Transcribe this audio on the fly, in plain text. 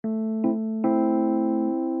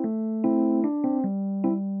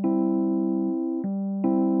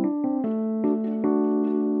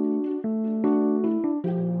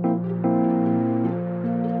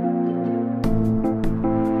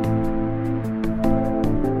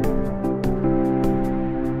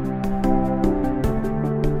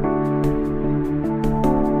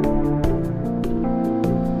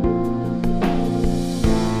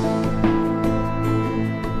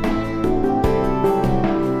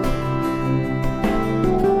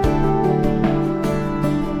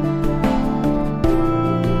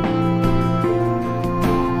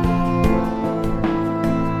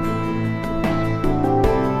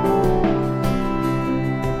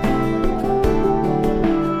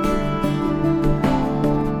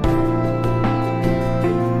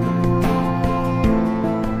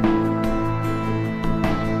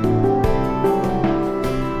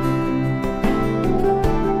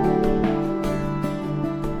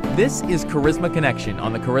This is Charisma Connection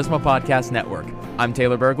on the Charisma Podcast Network. I'm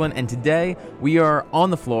Taylor Berglund, and today we are on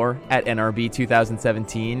the floor at NRB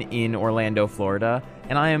 2017 in Orlando, Florida,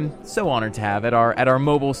 and I am so honored to have at our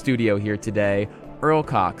mobile studio here today, Earl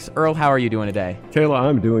Cox. Earl, how are you doing today? Taylor,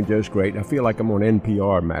 I'm doing just great. I feel like I'm on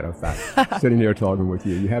NPR, matter of fact, sitting here talking with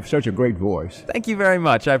you. You have such a great voice. Thank you very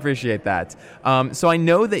much. I appreciate that. So I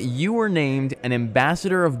know that you were named an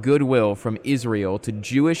ambassador of Goodwill from Israel to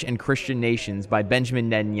Jewish and Christian nations by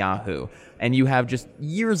Benjamin Netanyahu. And you have just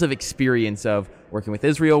years of experience of working with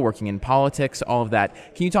Israel, working in politics, all of that.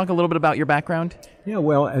 Can you talk a little bit about your background? Yeah,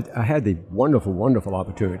 well, I had the wonderful, wonderful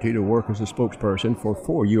opportunity to work as a spokesperson for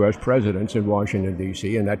 4 U.S. presidents in Washington,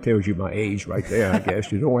 D.C., and that tells you my age right there, I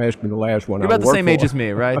guess. You don't ask me the last one I worked for. You're about the same age as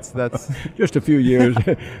me, right? That's just a few years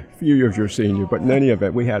your senior. But in any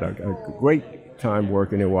event, we had a great time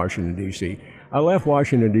working in Washington, D.C. I left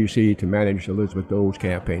Washington, D.C. to manage Elizabeth Dole's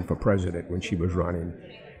campaign for president when she was running.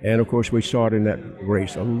 And, of course, we started in that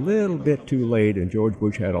race a little bit too late, and George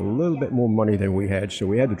Bush had a little bit more money than we had, so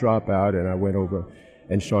we had to drop out, and I went over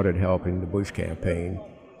and started helping the Bush campaign.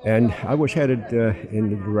 And I was headed in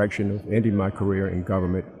the direction of ending my career in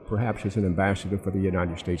government, perhaps as an ambassador for the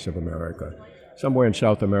United States of America. Somewhere in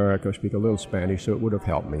South America, I speak a little Spanish, so it would have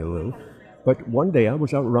helped me a little. But one day I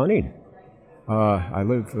was out running. I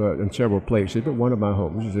live in several places, but one of my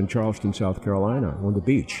homes is in Charleston, South Carolina, on the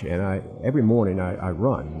beach. And every morning I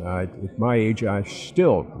run. At my age, I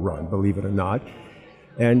still run, believe it or not.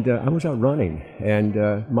 And I was out running,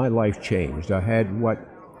 and my life changed. I had what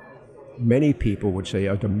many people would say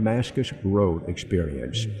a Damascus Road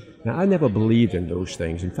experience. Now, I never believed in those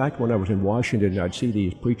things. In fact, when I was in Washington, I'd see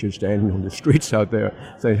these preachers standing on the streets out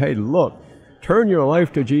there saying, hey, look, turn your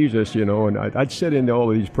life to Jesus, and I'd sit in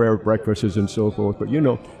all of these prayer breakfasts and so forth, but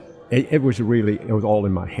it was all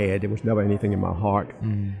in my head. There was never anything in my heart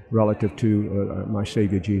relative to my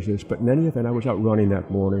Savior Jesus. But in any event, I was out running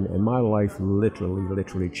that morning, and my life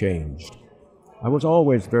literally changed. I was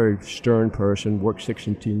always a very stern person, worked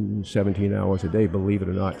 16, 17 hours a day, believe it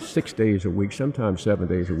or not, 6 days a week, sometimes 7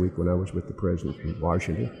 days a week when I was with the President in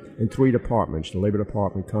Washington, in 3 departments, the Labor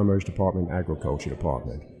Department, Commerce Department, Agriculture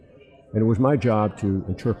Department. And it was my job to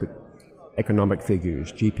interpret economic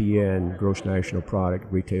figures, GPN, gross national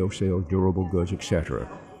product, retail sales, durable goods, etc.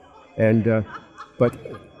 And but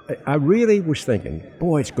I really was thinking,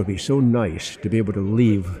 boy, it's going to be so nice to be able to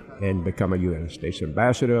leave and become a United States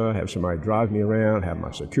ambassador, have somebody drive me around, have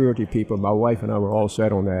my security people. My wife and I were all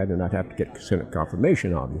set on that, and I'd have to get Senate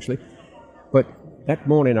confirmation, obviously. But that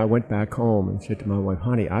morning I went back home and said to my wife,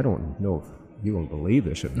 honey, I don't know if you will believe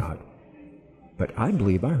this or not, but I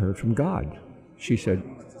believe I heard from God. She said,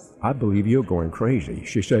 I believe you're going crazy.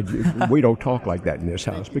 She said, we don't talk like that in this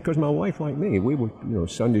house. Because my wife, like me, we were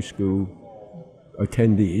Sunday school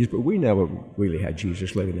attendees, but we never really had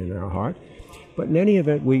Jesus living in our heart. But in any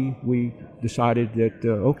event, we decided that,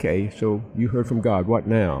 okay, so you heard from God, what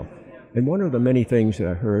now? And one of the many things that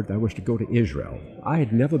I heard, I was to go to Israel. I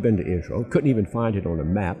had never been to Israel, couldn't even find it on a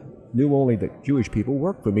map, knew only that Jewish people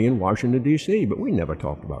worked for me in Washington, D.C., but we never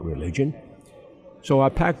talked about religion. So I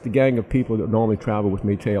packed the gang of people that normally travel with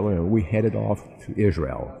me, Taylor, and we headed off to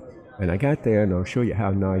Israel. And I got there, and I'll show you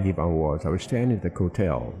how naive I was. I was standing at the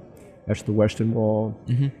Kotel. That's the Western Wall.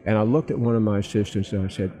 Mm-hmm. And I looked at one of my assistants, and I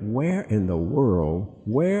said, where in the world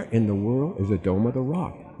is the Dome of the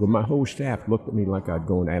Rock? Well, my whole staff looked at me like I'd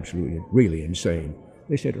gone absolutely, really insane.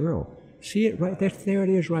 They said, Earl, see it right there? There it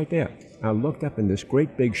is right there. I looked up, and this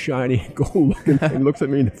great big shiny gold-looking thing looks at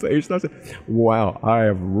me in the face, and I said, wow, I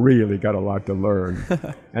have really got a lot to learn.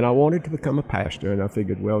 And I wanted to become a pastor, and I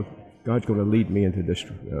figured, well, God's going to lead me into this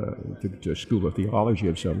to a school of theology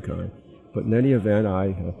of some kind. But in any event,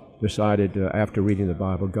 I decided after reading the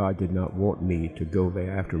Bible, God did not want me to go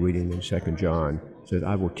there. After reading in 2 John, said,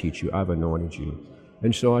 I will teach you, I've anointed you.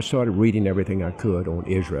 And so I started reading everything I could on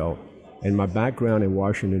Israel. And my background in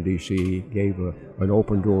Washington, D.C. gave an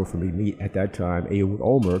open door for me to meet, at that time, Ehud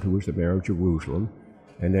Olmert, who was the mayor of Jerusalem,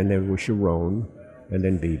 and then there was Sharon, and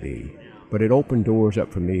then Bibi. But it opened doors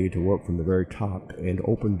up for me to work from the very top and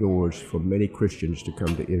opened doors for many Christians to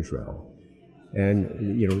come to Israel. And,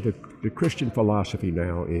 the Christian philosophy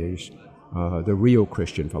now is the real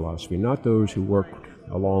Christian philosophy, not those who worked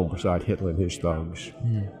along beside Hitler and his thugs.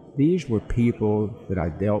 Mm. These were people that I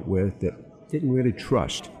dealt with that didn't really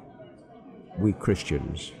trust we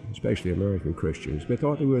Christians, especially American Christians. They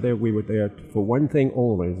thought we were there for one thing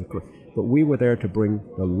only, but we were there to bring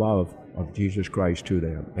the love of Jesus Christ to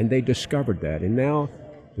them. And they discovered that. And now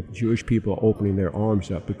the Jewish people are opening their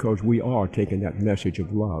arms up because we are taking that message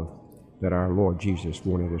of love that our Lord Jesus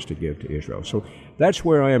wanted us to give to Israel. So that's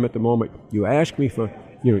where I am at the moment. You asked me for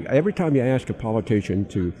every time you ask a politician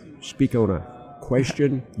to speak on a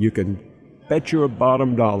question, you can bet your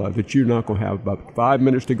bottom dollar that you're not going to have about 5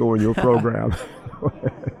 minutes to go in your program.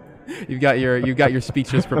 You've got your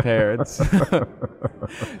speeches prepared.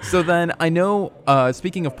 So then, I know.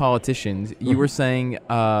 Speaking of politicians, you were saying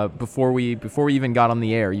before we even got on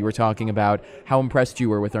the air, you were talking about how impressed you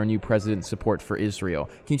were with our new president's support for Israel.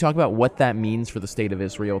 Can you talk about what that means for the state of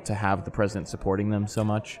Israel to have the president supporting them so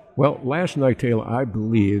much? Well, last night, Taylor, I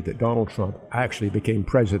believe that Donald Trump actually became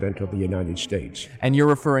president of the United States. And you're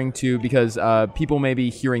referring to, because people may be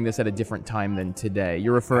hearing this at a different time than today,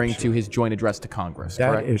 you're referring to his joint address to Congress,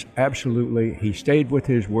 correct? That is absolutely. He stayed with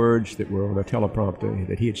his words that were on the teleprompter,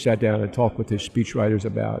 that he had sat down and talked with his speechwriters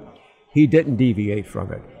about. He didn't deviate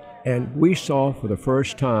from it. And we saw for the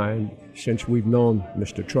first time since we've known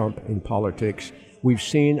Mr. Trump in politics, we've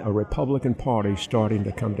seen a Republican Party starting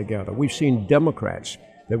to come together. We've seen Democrats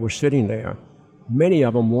that were sitting there, many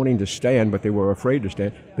of them wanting to stand, but they were afraid to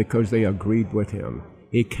stand because they agreed with him.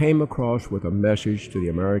 He came across with a message to the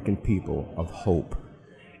American people of hope.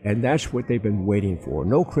 And that's what they've been waiting for.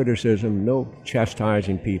 No criticism, no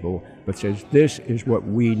chastising people, but says this is what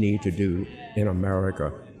we need to do in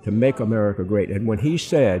America to make America great. And when he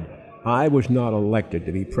said, I was not elected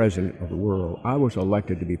to be president of the world, I was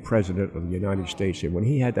elected to be president of the United States. And when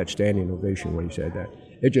he had that standing ovation when he said that,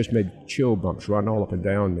 it just made chill bumps run all up and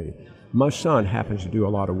down me. My son happens to do a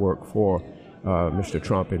lot of work for Mr.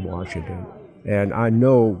 Trump in Washington. And I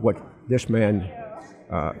know what this man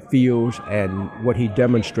feels and what he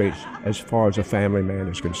demonstrates as far as a family man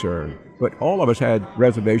is concerned. But all of us had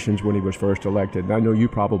reservations when he was first elected, and I know you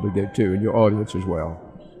probably did too, and your audience as well.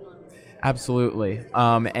 Absolutely.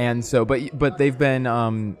 And so, but they've been,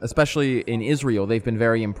 especially in Israel, they've been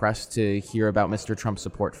very impressed to hear about Mr. Trump's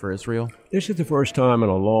support for Israel. This is the first time in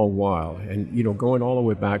a long while, and going all the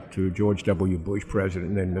way back to George W. Bush president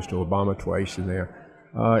and then Mr. Obama twice in there,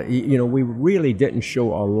 we really didn't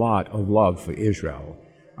show a lot of love for Israel.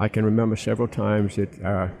 I can remember several times that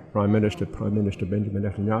Prime Minister Benjamin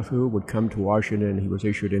Netanyahu would come to Washington. He was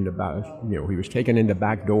issued in he was taken in the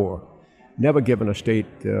back door, never given a state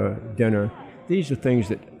dinner. These are things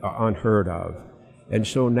that are unheard of. And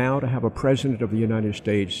so now to have a president of the United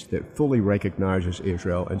States that fully recognizes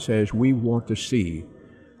Israel and says, we want to see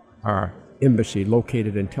our embassy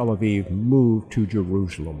located in Tel Aviv move to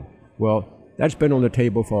Jerusalem. Well, that's been on the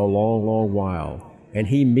table for a long, long while. And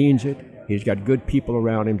he means it. He's got good people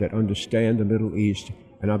around him that understand the Middle East.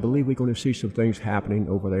 And I believe we're going to see some things happening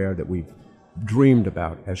over there that we've dreamed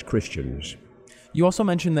about as Christians. You also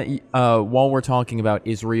mentioned that while we're talking about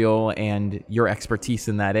Israel and your expertise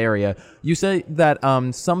in that area, you say that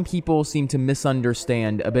some people seem to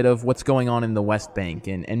misunderstand a bit of what's going on in the Westbank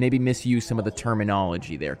and maybe misuse some of the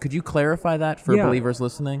terminology there. Could you clarify that for believers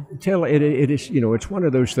listening? Taylor, it is, it's one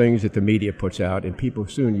of those things that the media puts out, and people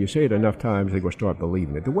soon, you say it enough times, they go start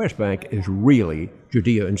believing it. The West Bank is really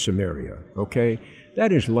Judea and Samaria, okay?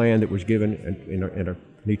 That is land that was given in an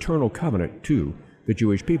eternal covenant to the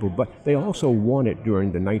Jewish people, but they also won it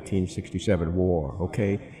during the 1967 war,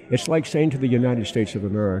 okay? It's like saying to the United States of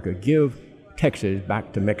America, give Texas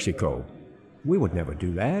back to Mexico. We would never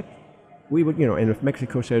do that. We would, and if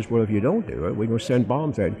Mexico says, well, if you don't do it, we're going to send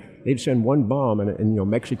bombs at it. They'd send one bomb and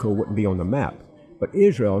Mexico wouldn't be on the map. But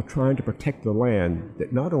Israel trying to protect the land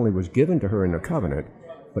that not only was given to her in the covenant,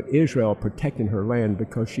 but Israel protecting her land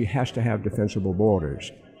because she has to have defensible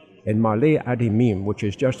borders. And Ma'ale Adumim, which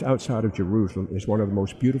is just outside of Jerusalem, is one of the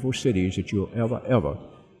most beautiful cities that you'll ever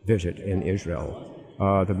visit in Israel.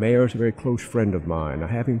 The mayor is a very close friend of mine. I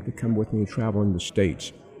have him to come with me and travel in the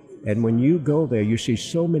States. And when you go there, you see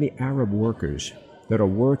so many Arab workers that are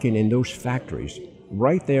working in those factories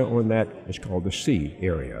right there on that, it's called the C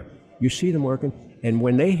area. You see them working, and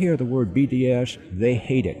when they hear the word BDS, they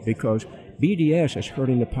hate it because BDS is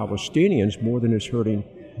hurting the Palestinians more than it's hurting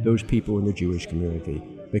those people in the Jewish community,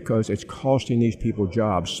 because it's costing these people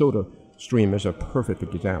jobs. SodaStream is a perfect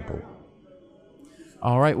example.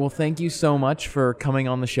 All right. Well, thank you so much for coming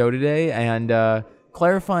on the show today and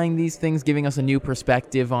clarifying these things, giving us a new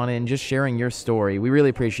perspective on it, and just sharing your story. We really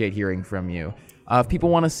appreciate hearing from you. If people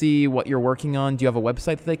want to see what you're working on, do you have a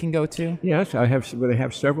website that they can go to? Yes, I have. They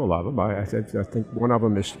have several of them. I think one of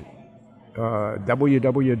them is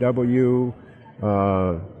www.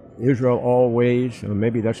 Israel Always.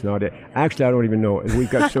 Maybe that's not it. Actually, I don't even know.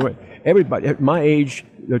 We've got so everybody at my age,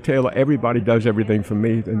 Taylor. Everybody does everything for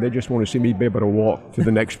me, and they just want to see me be able to walk to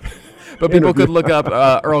the next. But people could look up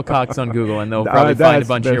Earl Cox on Google, and they'll probably find a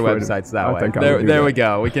bunch of your websites that way. There we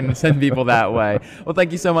go. We can send people that way. Well,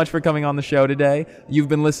 thank you so much for coming on the show today. You've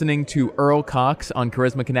been listening to Earl Cox on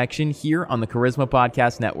Charisma Connection here on the Charisma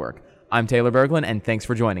Podcast Network. I'm Taylor Berglund, and thanks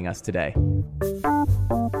for joining us today.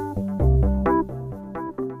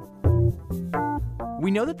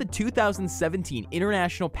 We know that the 2017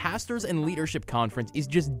 International Pastors and Leadership Conference is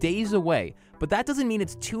just days away, but that doesn't mean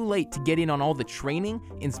it's too late to get in on all the training,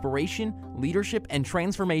 inspiration, leadership, and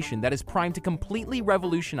transformation that is primed to completely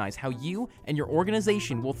revolutionize how you and your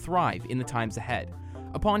organization will thrive in the times ahead.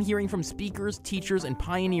 Upon hearing from speakers, teachers, and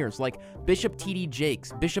pioneers like Bishop T.D.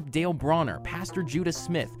 Jakes, Bishop Dale Bronner, Pastor Judah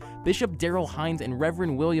Smith, Bishop Darrell Hines, and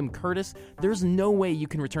Reverend William Curtis, there's no way you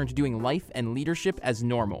can return to doing life and leadership as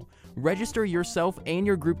normal. Register yourself and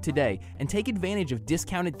your group today and take advantage of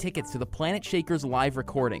discounted tickets to the Planet Shakers live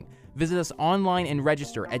recording. Visit us online and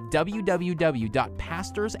register at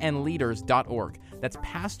www.pastorsandleaders.org. That's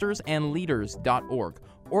pastorsandleaders.org.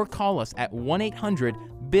 Or call us at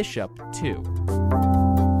 1-800-BISHOP-2.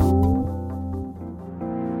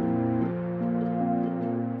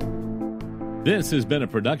 This has been a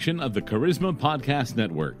production of the Charisma Podcast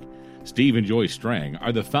Network. Steve and Joy Strang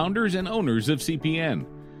are the founders and owners of CPN.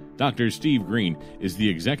 Dr. Steve Green is the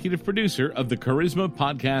executive producer of the Charisma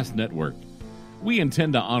Podcast Network. We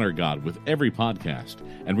intend to honor God with every podcast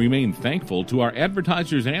and remain thankful to our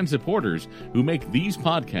advertisers and supporters who make these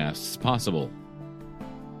podcasts possible.